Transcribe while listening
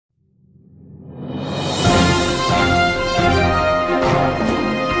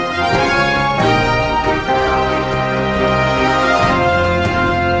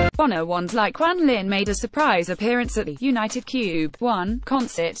ones like Kuan made a surprise appearance at the United Cube 1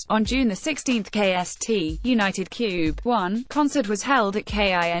 concert. On June 16, KST United Cube 1 concert was held at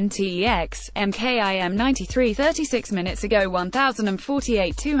KINTEX, MKIM 93 36 minutes ago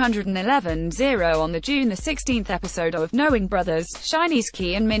 1048 211 0 on the June 16 episode of Knowing Brothers, SHINee's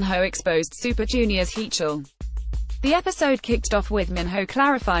Key and Minho exposed Super Junior's Heechul. The episode kicked off with Minho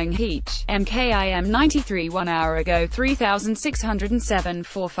clarifying Heech, MKIM 93 1 hour ago 3607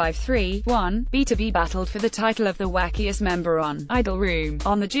 453 1, B2B battled for the title of the wackiest member on Idol Room.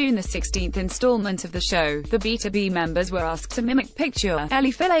 On the June 16th installment of the show, the B2B members were asked to mimic Picture Ellie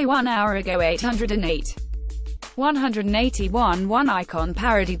File 1 hour ago 808. 181 One Icon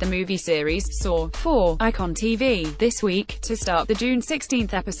parodied the movie series Saw 4 Icon TV. This week, to start the June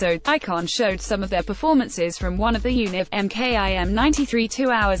 16th episode, Icon showed some of their performances from one of the Univ. MKIM 93 2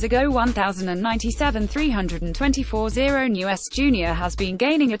 hours ago 1097 324 0 Newest Junior has been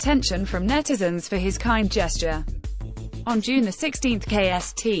gaining attention from netizens for his kind gesture. On June 16th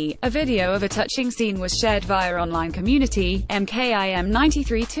KST, a video of a touching scene was shared via online community. MKIM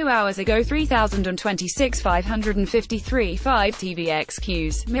 93 2 hours ago 3026 553 5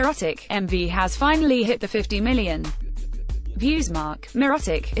 TVXQs. Mirotic MV has finally hit the 50 million views mark.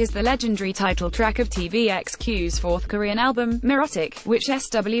 Mirotic is the legendary title track of TVXQ's fourth Korean album, Mirotic, which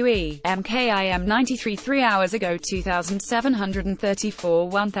SWE, MKIM 93 3 hours ago 2734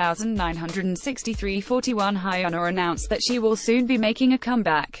 1963 41 Hyuna announced that she will soon be making a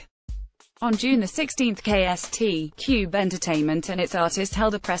comeback. On June 16th KST, Cube Entertainment and its artist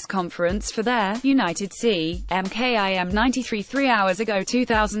held a press conference for their United C, MKIM 93 3 hours ago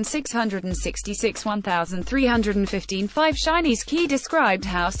 2666 1315 5 SHINee's Key described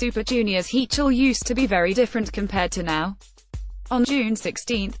how Super Junior's Heechul used to be very different compared to now. On June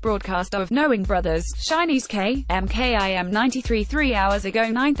 16th broadcast of Knowing Brothers, SHINee's K, MKIM 93 3 hours ago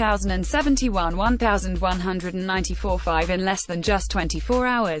 9071 1194 5 in less than just 24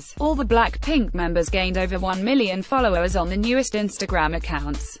 hours. All the Blackpink members gained over 1 million followers on the newest Instagram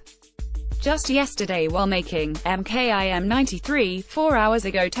accounts. Just yesterday while making MKIM 93 4 hours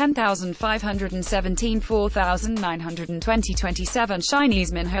ago 10,517 4,920 27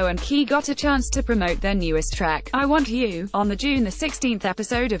 SHINee's Minho and Key got a chance to promote their newest track, I Want You, on the June 16th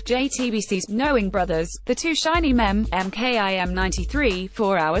episode of JTBC's Knowing Brothers. The two SHINee mem, MKIM 93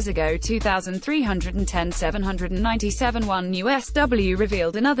 4 hours ago 2,310 797 1 New SW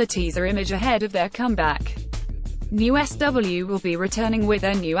revealed another teaser image ahead of their comeback. New SW will be returning with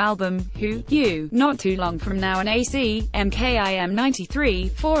their new album, Who, You, not too long from now on AC, MKIM 93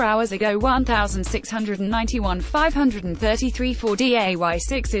 4 hours ago 1691 533 4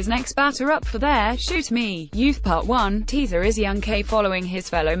 DAY6 is next batter up for their Shoot Me, Youth Part 1 teaser is Young K following his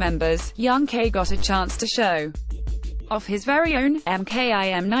fellow members. Young K got a chance to show off his very own,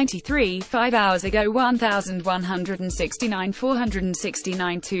 MKIM 93 5 hours ago 1169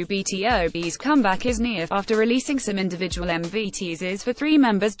 469 2 BTOB's comeback is near. After releasing some individual MV teasers for three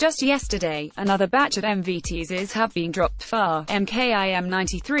members just yesterday, another batch of MV teasers have been dropped for MKIM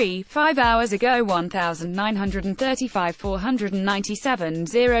 93 5 hours ago 1935 497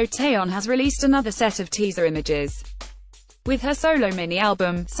 0 Taeyeon has released another set of teaser images. With her solo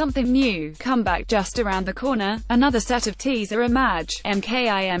mini-album, Something New, comeback just around the corner, another set of teaser image,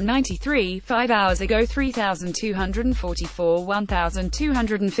 MKIM 93 5 hours ago 3,244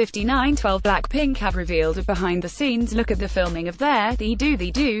 1,259 12 Blackpink have revealed a behind-the-scenes look at the filming of their They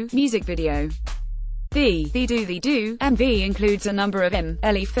Do music video. The They Do MV includes a number of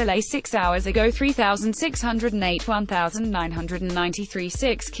Ellie File 6 hours ago 3,608 1,993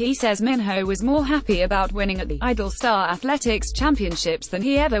 6 Key says Minho was more happy about winning at the Idol Star Athletics Championships than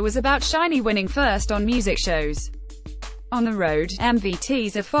he ever was about SHINee winning first on music shows. On the road, MV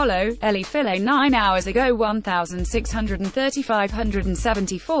teaser follow, Ellie File 9 hours ago 1635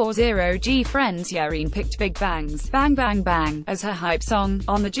 174 0 G Friends Yareen picked Big Bang's Bang Bang Bang as her hype song.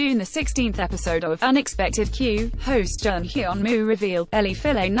 On the June 16th episode of Unexpected Q, host Jun Hyun Moo revealed, Ellie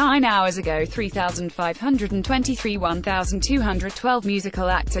File 9 hours ago 3523 1212 musical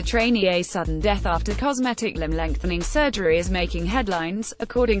actor trainee A sudden death after cosmetic limb lengthening surgery is making headlines,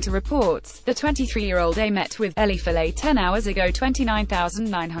 according to reports. The 23-year-old A met with Ellie File 10 hours ago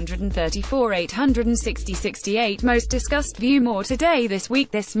 29,934 860 68 most discussed view more today this week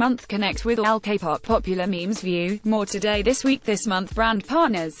this month connect with all K-pop popular memes view more today this week this month brand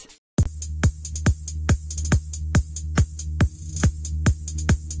partners